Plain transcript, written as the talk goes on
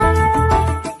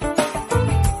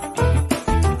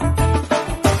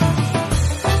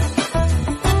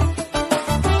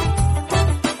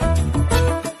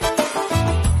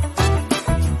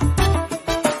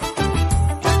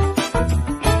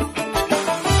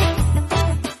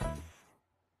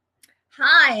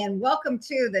Hi, and welcome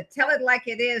to the Tell It Like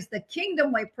It Is, the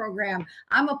Kingdom Way program.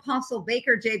 I'm Apostle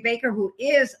Bacer J. Baker, who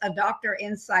is a doctor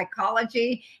in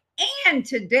psychology. And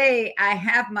today I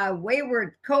have my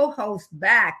wayward co-host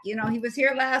back. You know, he was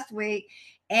here last week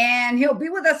and he'll be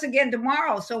with us again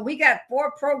tomorrow. So we got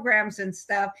 4 programs and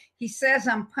stuff. He says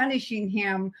I'm punishing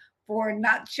him for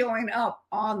not showing up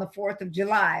on the 4th of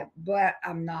July, but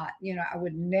I'm not. You know, I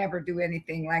would never do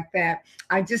anything like that.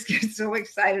 I just get so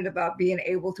excited about being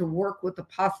able to work with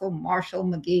Apostle Marshall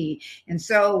McGee. And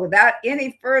so without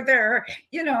any further,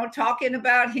 talking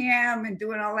about him and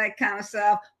doing all that kind of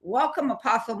stuff, welcome,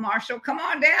 Apostle Marshall. Come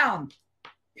on down.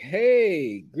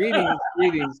 Hey, greetings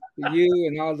to you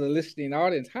and all the listening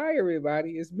audience. Hi,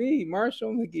 everybody. It's me,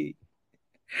 Marshall McGee.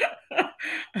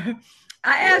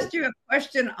 I asked you a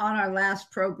question on our last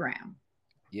program.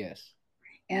 Yes.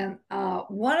 And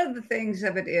one of the things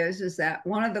of it is that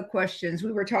one of the questions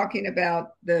we were talking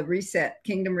about the reset,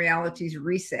 Kingdom Realities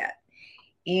reset.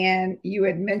 And you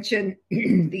had mentioned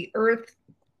the earth,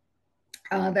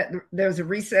 that there's a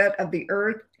reset of the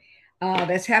earth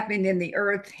that's happening in the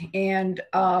earth. And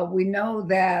we know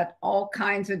that all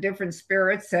kinds of different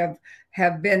spirits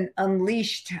have been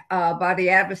unleashed by the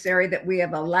adversary that we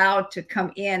have allowed to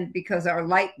come in because our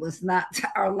light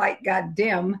got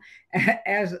dim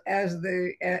as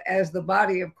the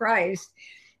body of Christ.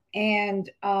 And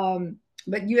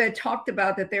but you had talked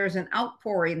about that there's an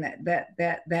outpouring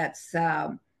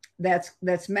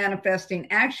that's manifesting.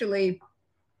 Actually,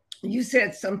 you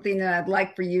said something that I'd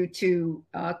like for you to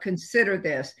consider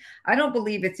this. I don't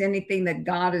believe it's anything that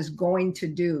God is going to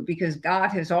do because God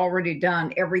has already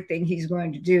done everything he's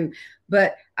going to do.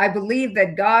 But I believe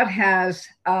that God has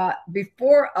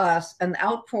before us an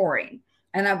outpouring.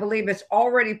 And I believe it's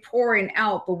already pouring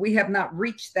out, but we have not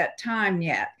reached that time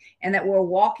yet. And that we're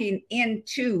walking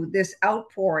into this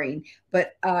outpouring.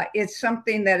 But it's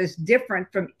something that is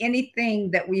different from anything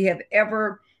that we have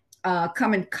ever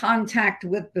come in contact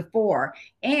with before.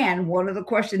 And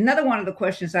another one of the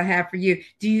questions I have for you,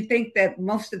 do you think that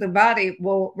most of the body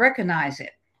will recognize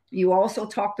it? You also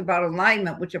talked about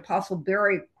alignment, which Apostle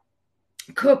Barry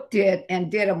Cook did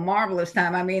a marvelous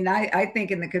time. I mean, I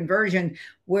think in the conversion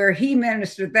where he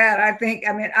ministered that,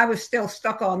 I was still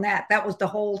stuck on that. That was the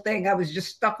whole thing. I was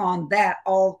just stuck on that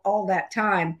all that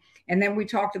time. And then we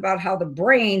talked about how the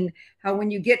brain, how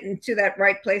when you get into that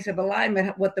right place of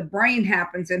alignment, what the brain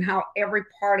happens and how every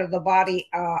part of the body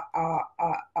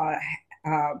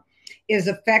is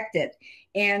affected.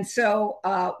 And so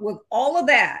with all of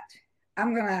that,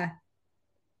 I'm going to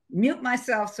mute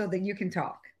myself so that you can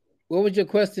talk. What was your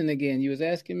question again? You was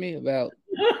asking me about...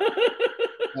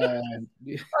 All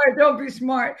right, don't be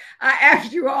smart. I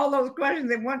asked you all those questions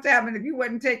at one time, and if you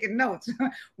wasn't taking notes,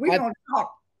 we're going to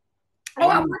talk. I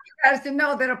want you guys to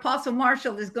know that Apostle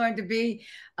Marshall is going to be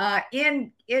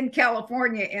in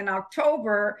California in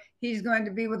October. He's going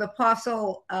to be with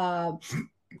Apostle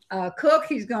Cook.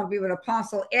 He's going to be with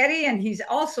Apostle Eddie, and he's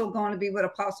also going to be with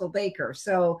Apostle Baker.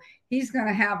 So he's going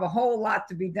to have a whole lot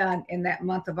to be done in that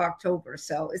month of October.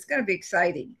 So it's going to be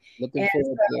exciting. Looking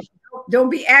forward to it. Don't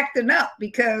be acting up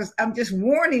because I'm just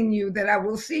warning you that I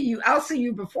will see you. I'll see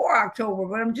you before October,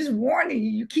 but I'm just warning you.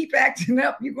 You keep acting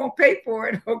up, you're going to pay for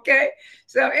it. Okay.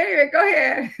 So anyway, go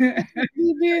ahead.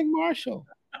 You being Marshall.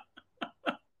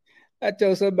 I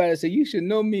told somebody, I said, you should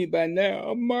know me by now.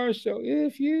 I'm Marshall.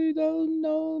 If you don't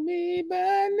know me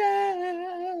by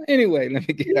now. Anyway, let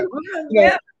me get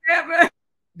up.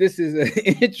 This is an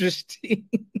interesting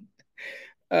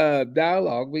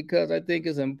dialogue because I think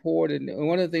it's important. And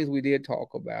one of the things we did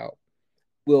talk about,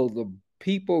 will the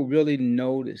people really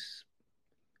notice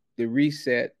the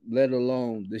reset, let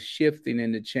alone the shifting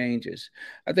and the changes?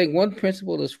 I think one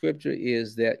principle of scripture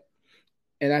is that,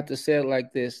 and I have to say it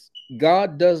like this,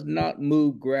 God does not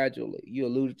move gradually. You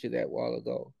alluded to that a while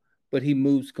ago, but he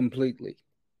moves completely.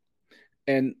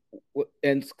 And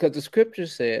because the scripture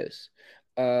says,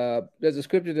 there's a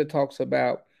scripture that talks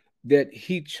about that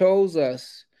he chose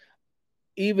us,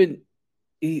 we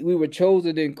were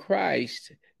chosen in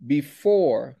Christ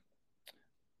before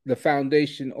the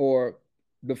foundation or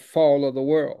the fall of the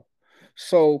world.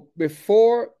 So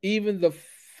before even the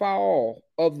fall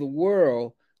of the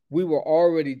world, we were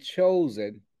already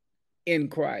chosen in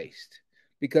Christ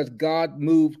because God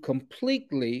moved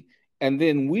completely, and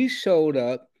then we showed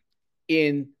up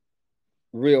in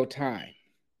real time.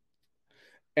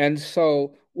 And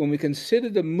so when we consider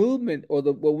the movement or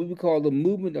what we would call the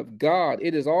movement of God,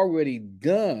 it is already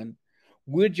done.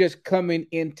 We're just coming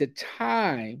into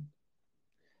time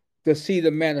to see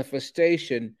the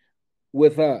manifestation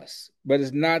with us. But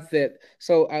it's not that.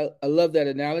 So I love that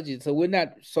analogy. So we're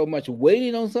not so much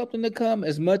waiting on something to come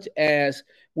as much as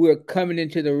we're coming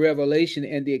into the revelation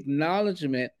and the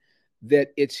acknowledgement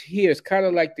that it's here. It's kind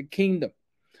of like the kingdom.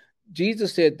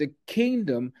 Jesus said the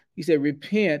kingdom, he said,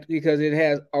 repent because it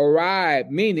has arrived,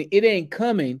 meaning it ain't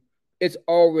coming, it's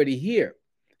already here.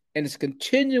 And it's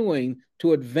continuing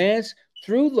to advance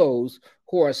through those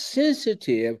who are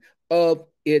sensitive of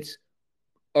its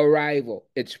arrival,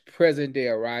 its present day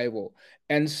arrival.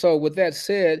 And so, with that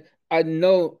said, I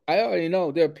already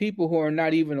know there are people who are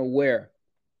not even aware.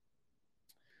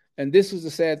 And this is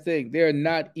the sad thing. They're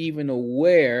not even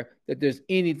aware that there's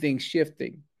anything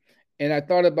shifting. And I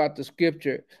thought about the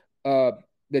scripture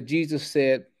that Jesus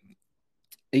said.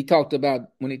 He talked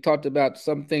about, when he talked about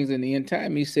some things in the end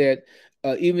time, he said,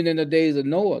 even in the days of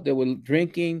Noah, they were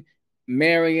drinking,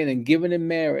 marrying, and giving in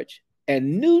marriage,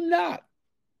 and knew not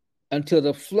until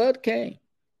the flood came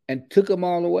and took them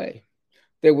all away.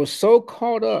 They were so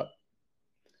caught up,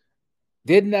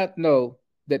 did not know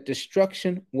that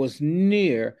destruction was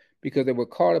near because they were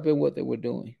caught up in what they were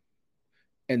doing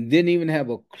and didn't even have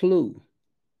a clue.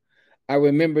 I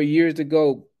remember years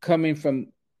ago coming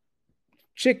from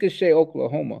Chickasha,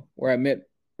 Oklahoma, where I met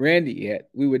Randy at.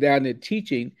 We were down there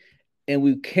teaching, and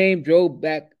we drove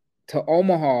back to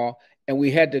Omaha, and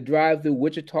we had to drive through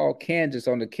Wichita, Kansas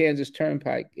on the Kansas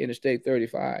Turnpike, Interstate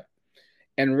 35.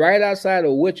 And right outside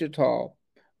of Wichita,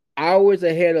 hours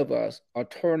ahead of us, a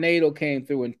tornado came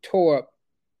through and tore up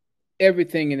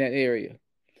everything in that area.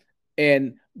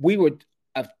 And we were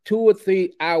 2 or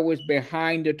 3 hours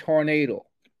behind the tornado.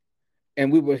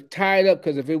 And we were tied up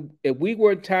because if we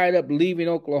weren't tied up leaving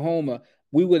Oklahoma,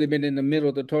 we would have been in the middle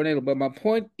of the tornado. But my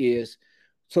point is,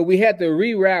 so we had to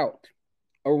reroute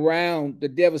around the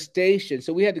devastation.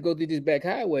 So we had to go through these back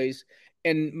highways,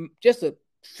 and just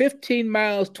 15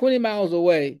 miles, 20 miles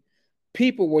away,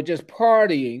 people were just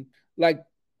partying, like,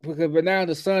 because now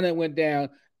the sun had went down,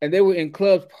 and they were in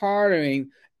clubs partying,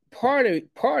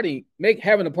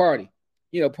 having a party.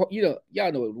 Y'all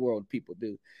know what world people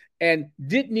do, and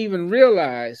didn't even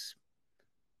realize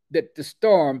that the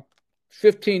storm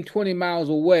 15, 20 miles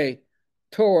away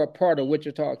tore a part of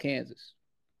Wichita, Kansas.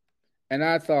 And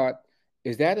I thought,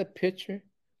 is that a picture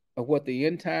of what the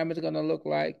end time is going to look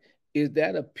like? Is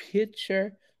that a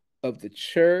picture of the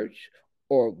church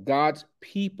or God's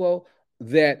people,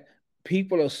 that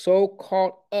people are so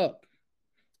caught up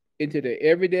into their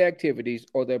everyday activities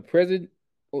or their present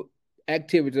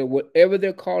activities or whatever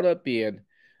they're caught up in,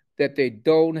 that they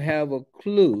don't have a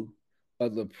clue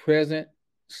of the present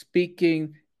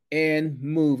speaking and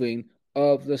moving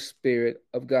of the Spirit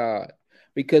of God?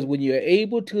 Because when you're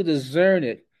able to discern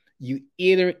it, you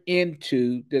enter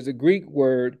into, there's a Greek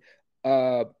word,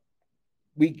 I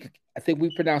think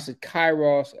we pronounce it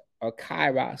kairos or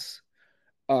kairos,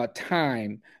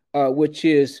 time, which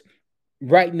is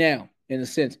right now. In a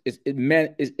sense,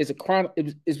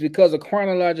 it's because of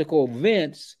chronological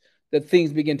events that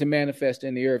things begin to manifest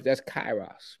in the earth. That's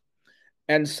kairos.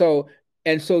 And so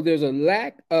there's a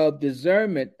lack of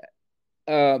discernment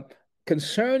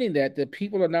concerning that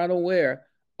people are not aware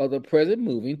of the present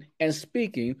moving and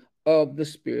speaking of the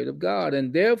Spirit of God.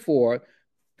 And therefore,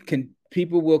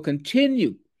 people will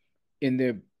continue in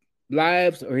their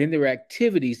lives or in their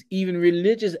activities, even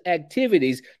religious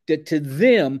activities, that to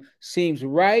them seems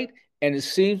right, and it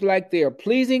seems like they are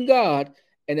pleasing God,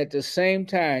 and at the same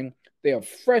time, they are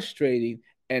frustrating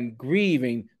and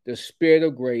grieving the Spirit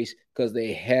of grace because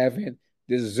they haven't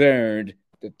discerned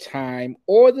the time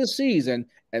or the season,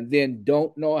 and then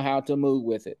don't know how to move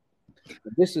with it.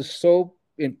 This is so.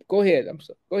 Go ahead.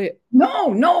 Go ahead.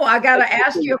 No, I got to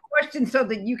ask you a question so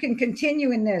that you can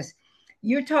continue in this.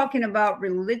 You're talking about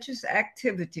religious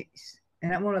activities,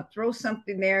 and I want to throw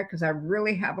something there because I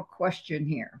really have a question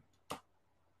here.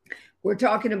 We're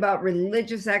talking about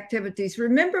religious activities.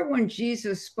 Remember when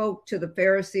Jesus spoke to the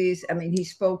Pharisees? I mean, he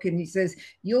spoke and he says,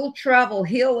 you'll travel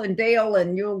hill and dale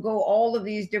and you'll go all of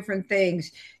these different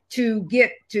things to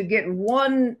get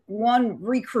one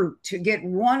recruit, to get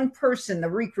one person, the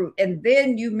recruit, and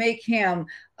then you make him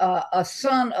a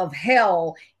son of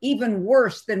hell, even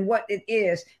worse than what it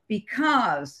is.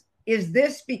 Because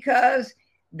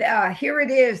here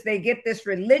it is, they get this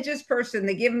religious person,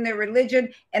 they give them their religion,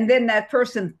 and then that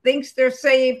person thinks they're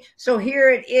saved. So here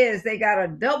it is, they got a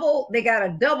double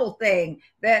thing,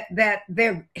 that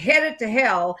they're headed to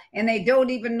hell and they don't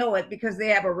even know it because they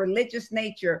have a religious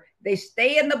nature. They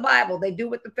stay in the Bible. They do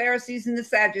what the Pharisees and the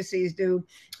Sadducees do.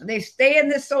 They stay in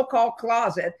this so-called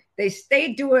closet. They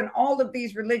stay doing all of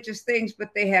these religious things, but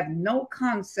they have no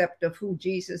concept of who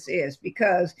Jesus is.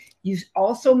 Because you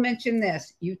also mentioned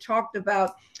this. You talked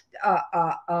about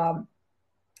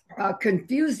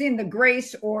confusing the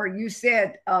grace, or you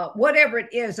said whatever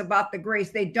it is about the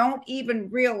grace. They don't even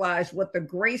realize what the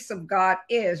grace of God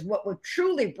is, what will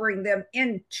truly bring them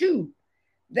into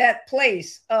that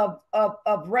place of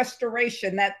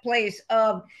restoration, that place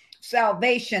of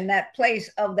salvation, that place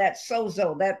of that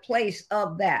sozo, that place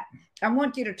of that. I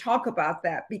want you to talk about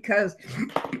that, because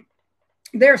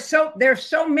there's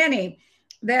so many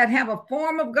that have a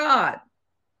form of God,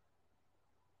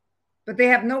 but they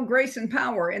have no grace and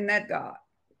power in that God.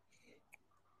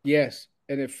 Yes,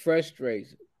 and it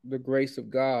frustrates the grace of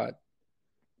God,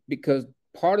 because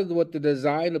part of what the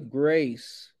design of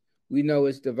grace, we know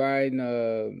is divine.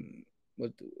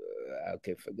 What?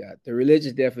 Okay, forgot the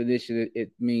religious definition.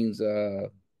 It means.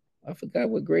 I forgot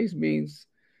what grace means.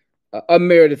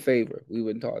 Unmerited favor. We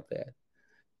wouldn't taught that.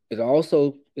 It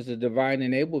also is a divine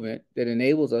enablement that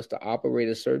enables us to operate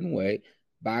a certain way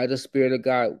by the Spirit of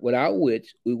God, without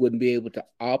which we wouldn't be able to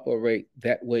operate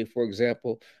that way. For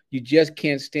example, you just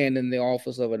can't stand in the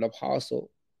office of an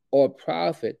apostle or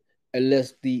prophet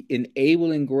unless the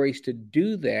enabling grace to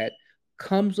do that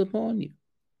comes upon you,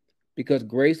 because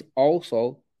grace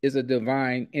also is a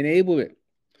divine enablement.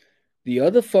 The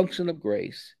other function of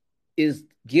grace is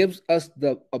gives us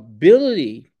the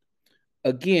ability,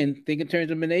 again, think in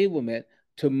terms of enablement,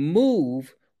 to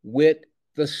move with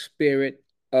the Spirit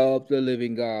of the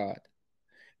living God.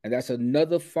 And that's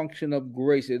another function of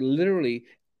grace. It literally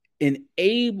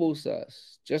enables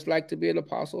us, just like to be an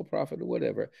apostle, prophet, or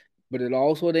whatever, but it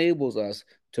also enables us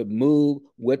to move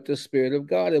with the Spirit of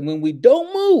God. And when we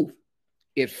don't move,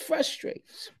 it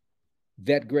frustrates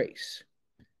that grace.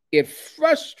 It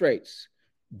frustrates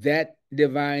that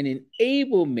divine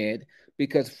enablement,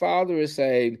 because Father is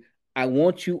saying, I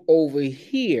want you over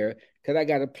here because I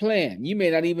got a plan. You may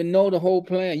not even know the whole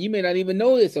plan. You may not even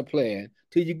know it's a plan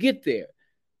till you get there,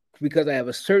 because I have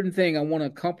a certain thing I want to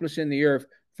accomplish in the earth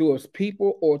through a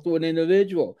people or through an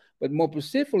individual. But more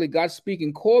specifically, God's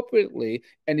speaking corporately,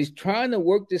 and he's trying to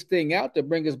work this thing out to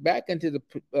bring us back into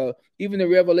the even the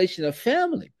revelation of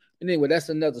family. And anyway, that's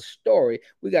another story.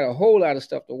 We got a whole lot of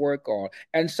stuff to work on.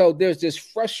 And so there's this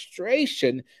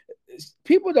frustration.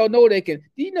 People don't know they can.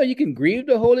 Do you know you can grieve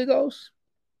the Holy Ghost?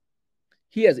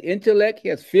 He has intellect, he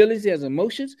has feelings, he has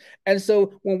emotions. And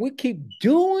so when we keep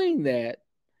doing that,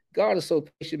 God is so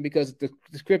patient, because the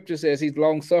scripture says he's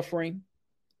long suffering,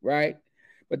 right?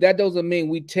 But that doesn't mean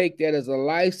we take that as a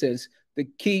license to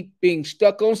keep being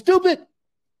stuck on stupid.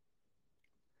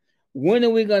 When are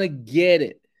we going to get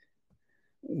it?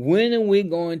 When are we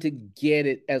going to get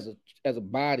it as a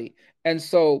body? And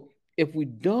so if we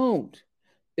don't,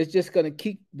 it's just going to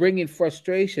keep bringing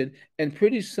frustration. And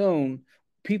pretty soon,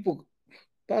 people,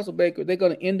 Pastor Baker, they're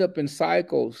going to end up in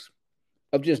cycles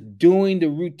of just doing the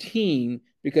routine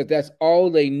because that's all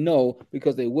they know,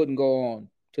 because they wouldn't go on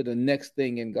to the next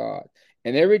thing in God.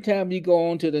 And every time you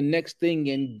go on to the next thing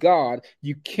in God,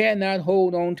 you cannot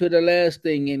hold on to the last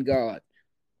thing in God,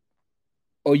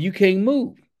 or you can't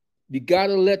move. You got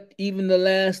to let even the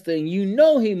last thing you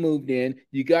know he moved in,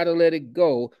 you got to let it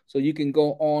go so you can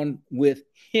go on with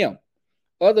him.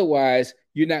 Otherwise,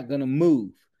 you're not going to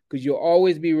move, because you'll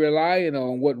always be relying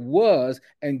on what was,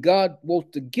 and God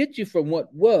wants to get you from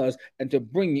what was and to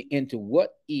bring you into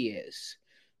what is.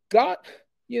 God,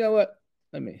 you know what?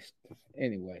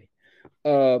 Anyway.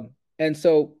 And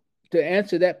so to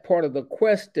answer that part of the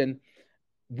question,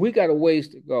 we got a ways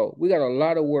to go. We got a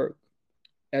lot of work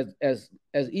as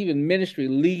even ministry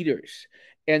leaders.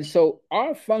 And so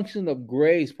our function of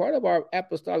grace, part of our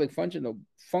apostolic function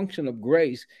of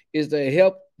grace, is to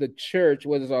help the church,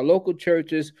 whether it's our local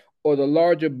churches or the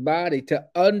larger body, to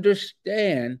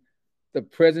understand the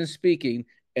present speaking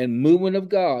and movement of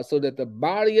God, so that the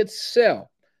body itself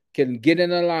can get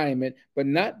in alignment, but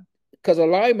not, because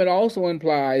alignment also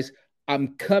implies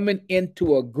I'm coming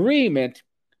into agreement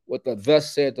with the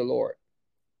thus said the Lord.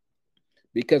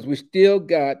 Because we still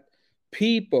got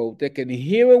people that can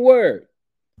hear a word,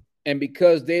 and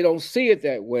because they don't see it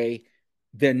that way,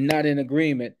 they're not in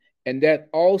agreement. And that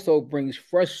also brings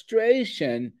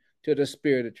frustration to the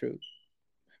Spirit of truth.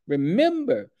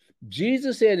 Remember,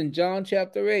 Jesus said in John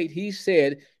chapter 8, he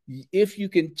said, if you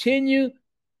continue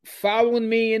following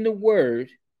me in the word,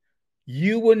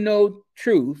 you will know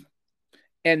truth.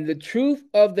 And the truth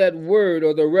of that word,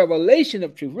 or the revelation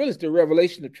of truth, really it's the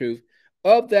revelation of truth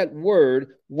of that word,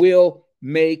 will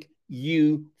make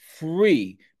you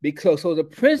free. Because so the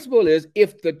principle is,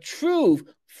 if the truth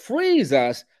frees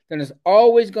us, then it's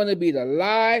always going to be the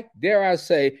lie, dare I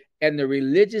say, and the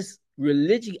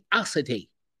religiosity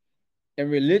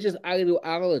and religious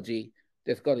ideology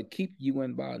that's going to keep you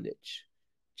in bondage.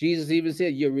 Jesus even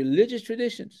said, your religious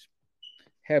traditions,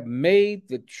 have made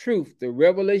the truth, the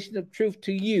revelation of truth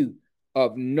to you,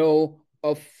 of no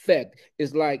effect.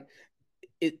 It's like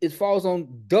it falls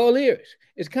on dull ears.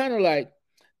 It's kind of like,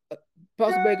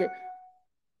 Pastor Baker,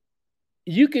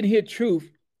 you can hear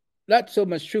truth, not so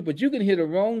much truth, but you can hear the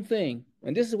wrong thing.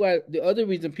 And this is why the other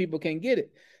reason people can't get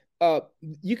it.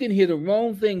 You can hear the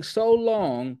wrong thing so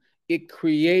long, it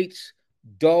creates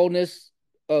dullness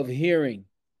of hearing.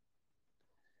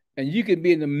 And you can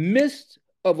be in the midst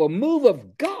of a move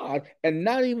of God and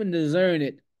not even discern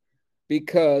it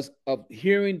because of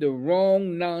hearing the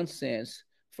wrong nonsense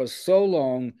for so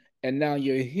long. And now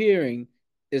your hearing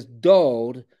is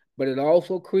dulled, but it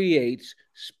also creates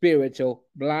spiritual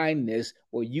blindness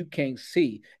where you can't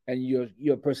see. And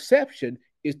your perception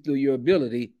is through your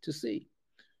ability to see.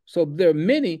 So there are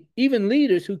many, even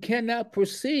leaders, who cannot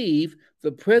perceive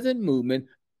the present movement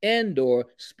and or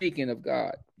speaking of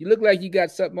God. You look like you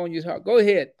got something on your heart. Go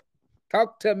ahead.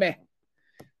 Talk to me.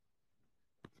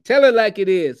 Tell it like it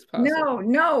is. Possible.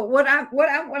 No. What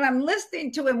I'm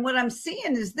listening to and what I'm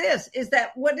seeing is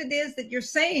that what it is that you're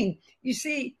saying. You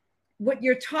see, what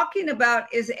you're talking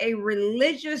about is a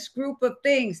religious group of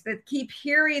things that keep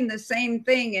hearing the same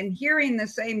thing and hearing the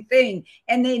same thing,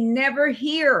 and they never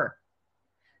hear.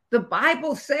 The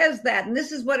Bible says that, and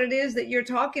this is what it is that you're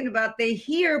talking about. They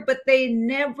hear, but they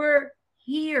never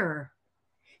hear.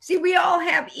 See, we all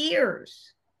have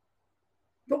ears,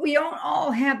 but we don't all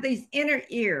have these inner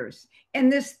ears and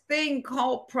this thing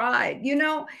called pride. You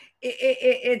know,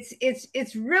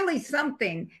 it's really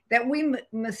something that we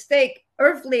mistake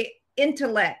earthly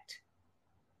intellect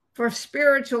for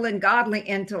spiritual and godly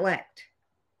intellect.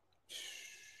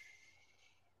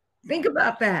 Think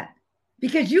about that.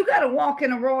 Because you got to walk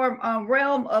in a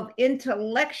realm of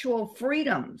intellectual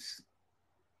freedoms,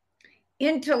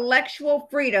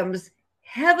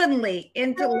 heavenly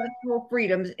intellectual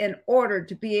freedoms, in order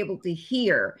to be able to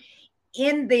hear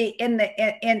in the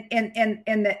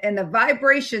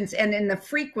vibrations and in the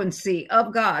frequency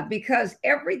of God. Because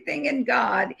everything in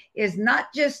God is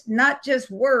not just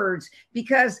words.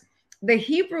 Because the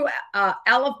Hebrew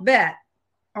alphabet,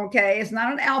 okay, it's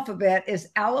not an alphabet, it's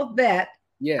alphabet.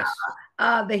 Yes.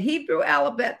 The Hebrew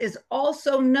alphabet is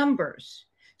also numbers.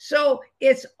 So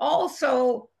it's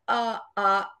also you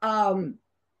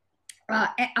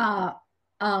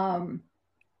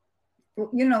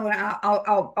know,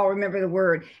 I'll remember the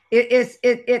word.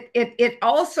 It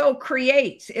also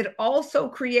creates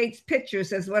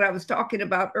pictures, as what I was talking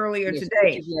about earlier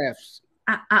today. Photographs.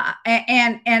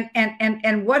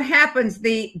 And what happens?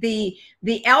 The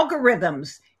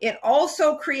algorithms. It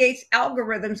also creates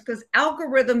algorithms, because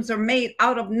algorithms are made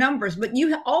out of numbers. But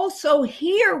you also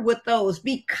hear with those,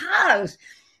 because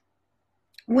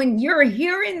when you're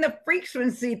hearing the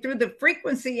frequency, through the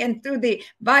frequency and through the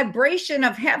vibration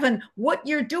of heaven, what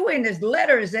you're doing is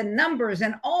letters and numbers,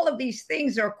 and all of these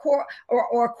things are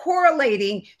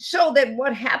correlating, so that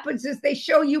what happens is they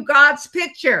show you God's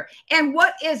picture. And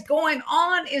what is going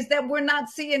on is that we're not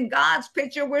seeing God's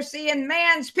picture, we're seeing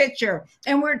man's picture.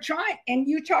 And we're trying, and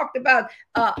you talked about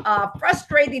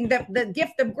frustrating the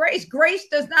gift of grace. Grace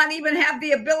does not even have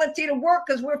the ability to work,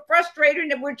 because we're frustrated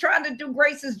that we're trying to do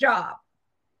Grace's job.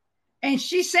 And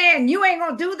she's saying, you ain't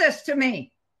going to do this to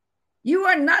me. You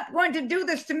are not going to do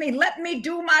this to me. Let me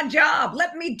do my job.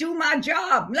 Let me do my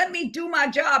job. Let me do my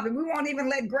job. And we won't even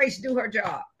let Grace do her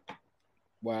job.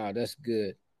 Wow, that's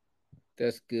good.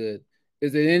 That's good.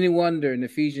 Is it any wonder in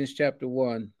Ephesians chapter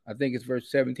 1, I think it's verse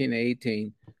 17 and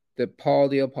 18, that Paul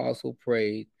the apostle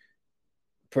prayed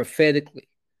prophetically,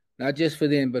 not just for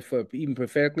them, but for even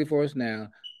prophetically for us now,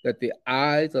 that the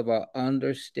eyes of our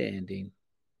understanding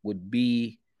would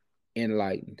be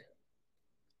enlightened,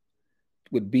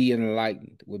 would be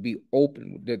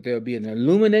open, that there'll be an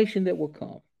illumination that will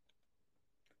come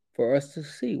for us to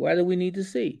see. Why do we need to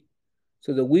see?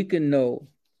 So that we can know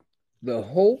the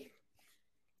hope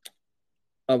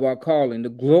of our calling, the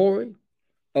glory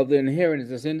of the inheritance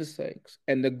that's in the saints,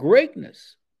 and the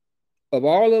greatness of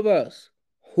all of us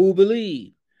who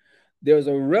believe. There's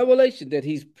a revelation that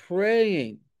he's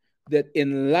praying that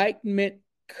enlightenment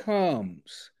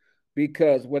comes.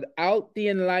 Because without the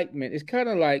enlightenment, it's kind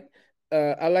of like,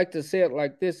 I like to say it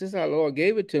like this. This is how the Lord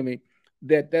gave it to me.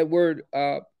 That word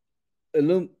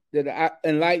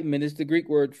enlightenment is the Greek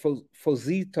word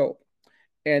phosito.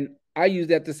 And I use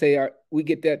that to say we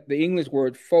get that the English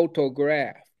word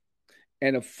photograph.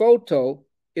 And a photo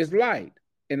is light,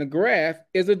 and a graph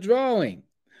is a drawing.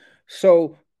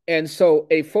 So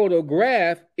a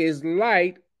photograph is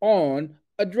light on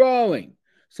a drawing.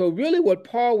 So really what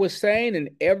Paul was saying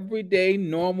in everyday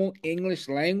normal English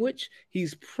language,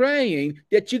 he's praying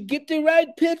that you get the right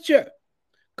picture.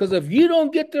 Because if you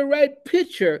don't get the right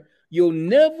picture, you'll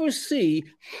never see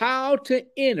how to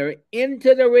enter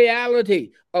into the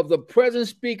reality of the present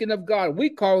speaking of God.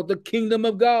 We call it the kingdom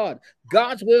of God,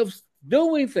 God's way of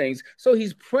doing things. So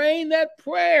he's praying that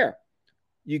prayer.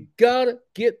 You got to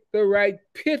get the right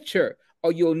picture,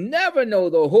 or you'll never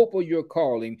know the hope of your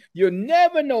calling. You'll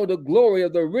never know the glory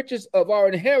of the riches of our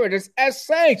inheritance as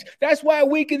saints. That's why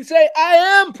we can say, I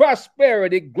am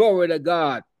prosperity, glory to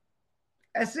God.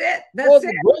 That's it. That's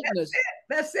it. Greatness.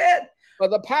 That's it. For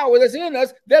the power that's in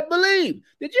us that believe.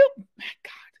 Did you,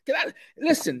 God,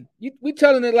 listen, we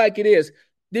telling it like it is.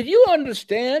 Did you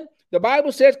understand? The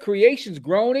Bible says creation's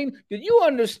groaning. Did you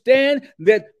understand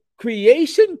that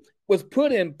creation was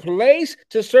put in place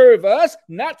to serve us,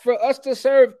 not for us to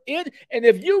serve it? And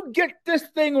if you get this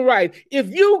thing right,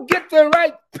 if you get the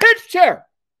right picture,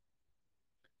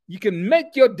 you can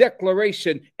make your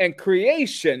declaration, and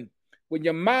creation, with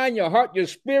your mind, your heart, your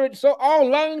spirit, so all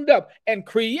lined up, and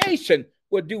creation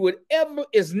will do whatever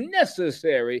is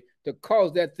necessary to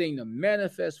cause that thing to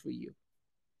manifest for you.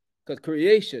 Because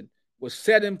creation was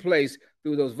set in place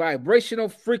through those vibrational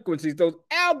frequencies, those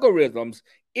algorithms.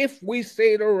 If we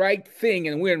say the right thing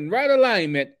and we're in right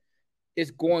alignment,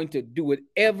 it's going to do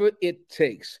whatever it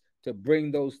takes to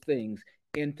bring those things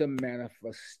into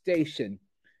manifestation.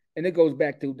 And it goes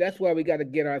back to, that's why we got to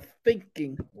get our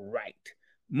thinking right.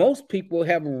 Most people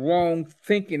have wrong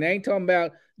thinking. I ain't talking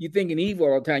about you thinking evil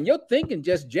all the time. Your thinking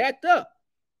just jacked up.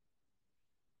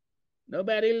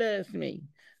 Nobody loves me.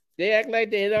 They act like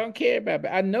they don't care about me.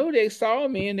 I know they saw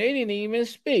me and they didn't even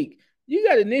speak. You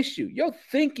got an issue. Your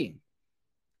thinking.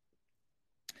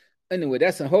 Anyway,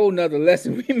 that's a whole nother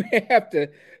lesson. We may have to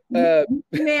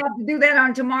do that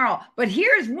on tomorrow. But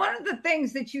here's one of the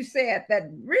things that you said that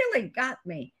really got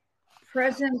me.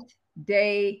 Present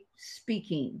day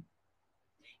speaking.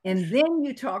 And then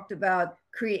you talked about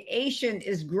creation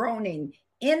is groaning.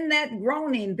 In that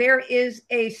groaning, there is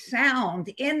a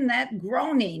sound. In that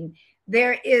groaning,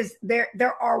 there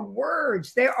are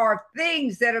words, there are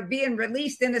things that are being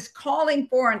released, and it's calling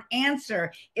for an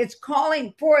answer. It's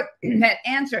calling for that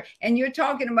answer. And you're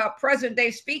talking about present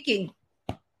day speaking.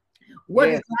 What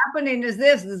is happening is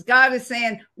this, is God is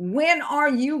saying, when are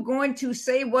you going to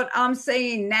say what I'm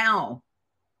saying now?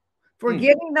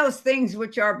 Forgetting those things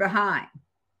which are behind.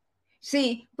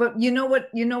 See, but you know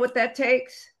what that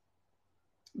takes?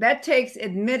 That takes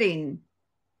admitting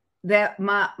that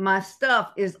my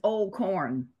stuff is old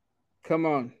corn. Come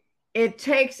on. It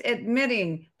takes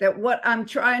admitting that what I'm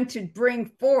trying to bring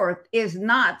forth is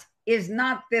not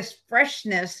this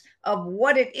freshness of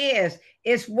what it is.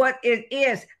 It's what it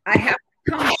is. I have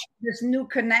to come to this new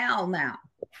canal now.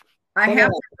 I have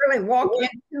to really walk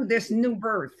into this new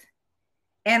birth.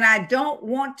 And I don't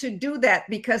want to do that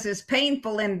because it's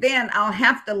painful. And then I'll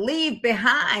have to leave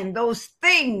behind those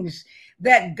things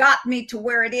that got me to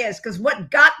where it is. Because what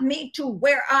got me to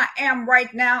where I am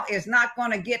right now is not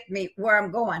going to get me where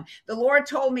I'm going. The Lord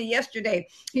told me yesterday,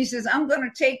 he says, I'm going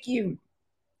to take you.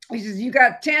 He says, you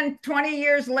got 10, 20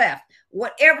 years left.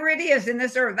 Whatever it is in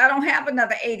this earth, I don't have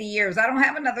another 80 years. I don't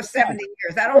have another 70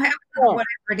 years. I don't have another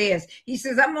whatever it is. He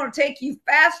says, I'm going to take you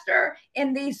faster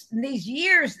in these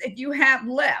years that you have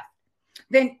left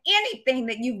than anything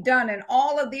that you've done in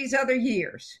all of these other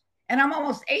years. And I'm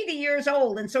almost 80 years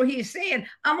old. And so he's saying,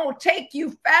 I'm going to take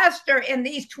you faster in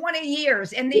these 20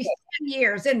 years, in these 10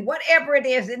 years, in whatever it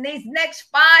is, in these next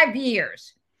 5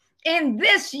 years, in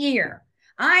this year.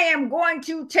 I am going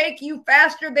to take you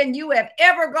faster than you have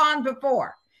ever gone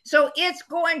before. So it's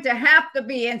going to have to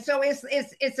be. And so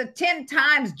it's a 10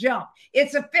 times jump.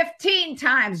 It's a 15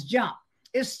 times jump.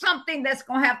 It's something that's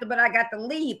going to have to, but I got to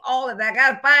leave all of that. I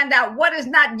got to find out what is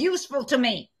not useful to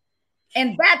me.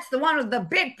 And that's one of the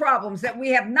big problems that we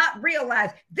have not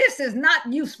realized. This is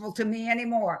not useful to me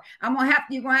anymore. You're going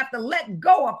to have to let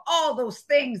go of all those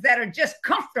things that are just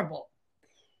comfortable.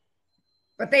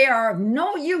 But they are of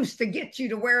no use to get you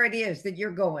to where it is that you're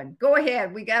going. Go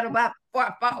ahead. We got about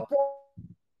four.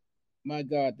 My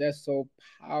God, that's so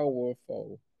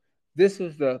powerful.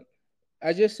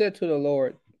 I just said to the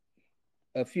Lord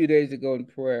a few days ago in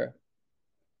prayer,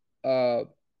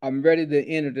 I'm ready to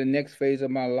enter the next phase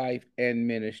of my life and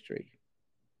ministry.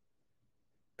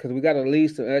 Because we got to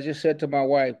leave. And I just said to my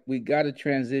wife, we got to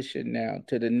transition now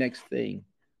to the next thing.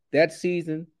 That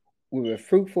season, we were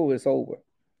fruitful, it's over.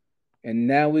 And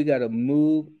now we got to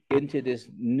move into this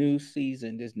new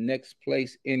season, this next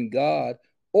place in God,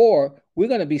 or we're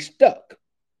going to be stuck.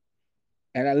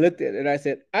 And I looked at it and I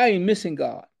said, I ain't missing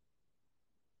God.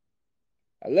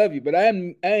 I love you, but I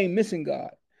ain't missing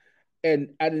God.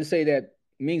 And I didn't say that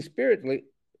mean spiritually,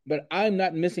 but I'm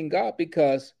not missing God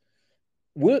because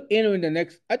we're entering the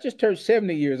next. I just turned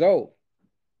 70 years old,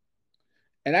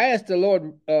 and I asked the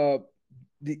Lord a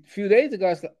few days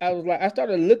ago. I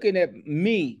started looking at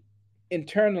me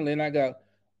internally, and I go,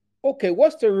 okay,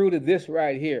 what's the root of this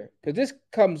right here? Because this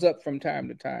comes up from time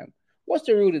to time. What's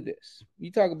the root of this?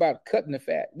 You talk about cutting the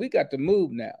fat. We got to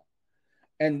move now.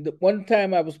 And one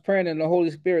time I was praying, and the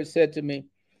Holy Spirit said to me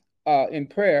in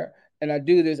prayer, and I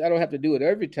do this. I don't have to do it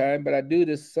every time, but I do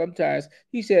this sometimes.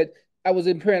 He said, I was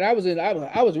in prayer, and I was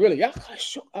really,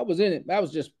 I was in it. I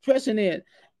was just pressing in.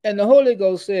 And the Holy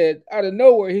Ghost said, out of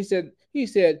nowhere, he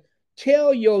said,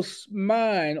 tell your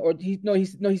mind, or he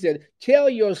said, tell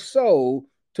your soul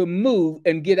to move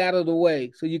and get out of the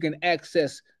way so you can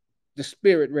access the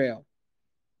spirit realm.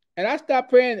 And I stopped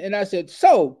praying and I said,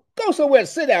 so go somewhere,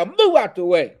 sit down, move out the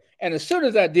way. And as soon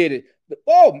as I did it, the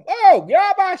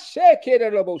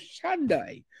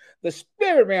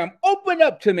spirit realm opened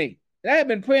up to me. And I had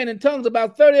been praying in tongues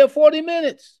about 30 or 40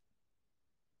 minutes.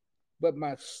 But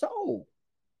my soul,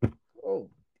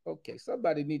 okay,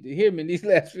 somebody need to hear me in these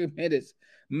last few minutes.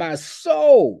 My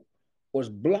soul was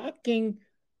blocking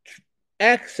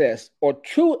access or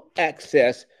true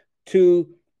access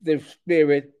to the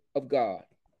Spirit of God.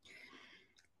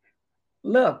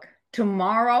 Look,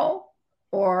 tomorrow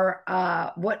or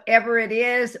whatever it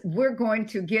is, we're going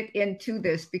to get into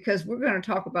this because we're going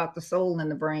to talk about the soul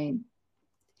and the brain.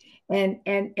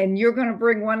 And you're going to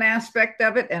bring one aspect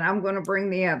of it, and I'm going to bring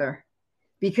the other.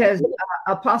 Because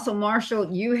Apostle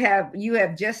Marshall, you have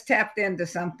just tapped into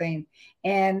something,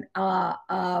 and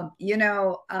that's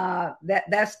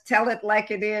tell it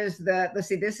like it is. Let's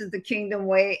see, this is the kingdom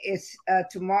way. It's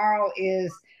tomorrow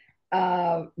is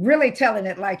really telling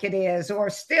it like it is, or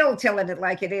still telling it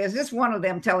like it is. It's one of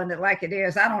them telling it like it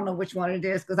is. I don't know which one it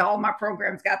is because all my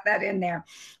programs got that in there.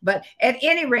 But at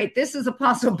any rate, this is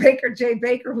Apostle Bacer J.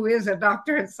 Baker, who is a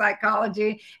doctor in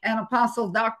psychology, and Apostle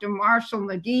Dr. Marshall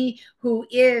McGee, who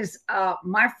is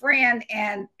my friend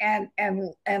and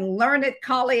learned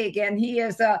colleague, and he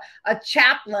is a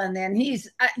chaplain, and he's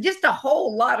just a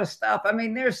whole lot of stuff. I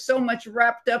mean, there's so much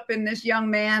wrapped up in this young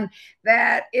man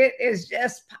that it is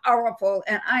just powerful.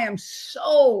 And I am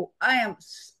so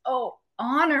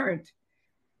honored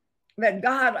that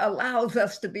God allows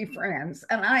us to be friends.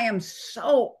 And I am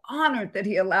so honored that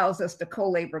he allows us to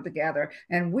co-labor together.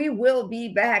 And we will be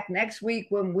back next week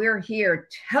when we're here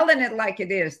telling it like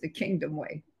it is, the kingdom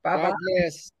way. Bye-bye.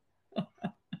 Yes.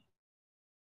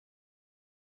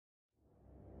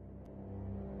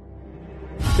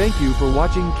 Thank you for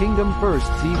watching Kingdom First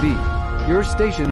TV, your station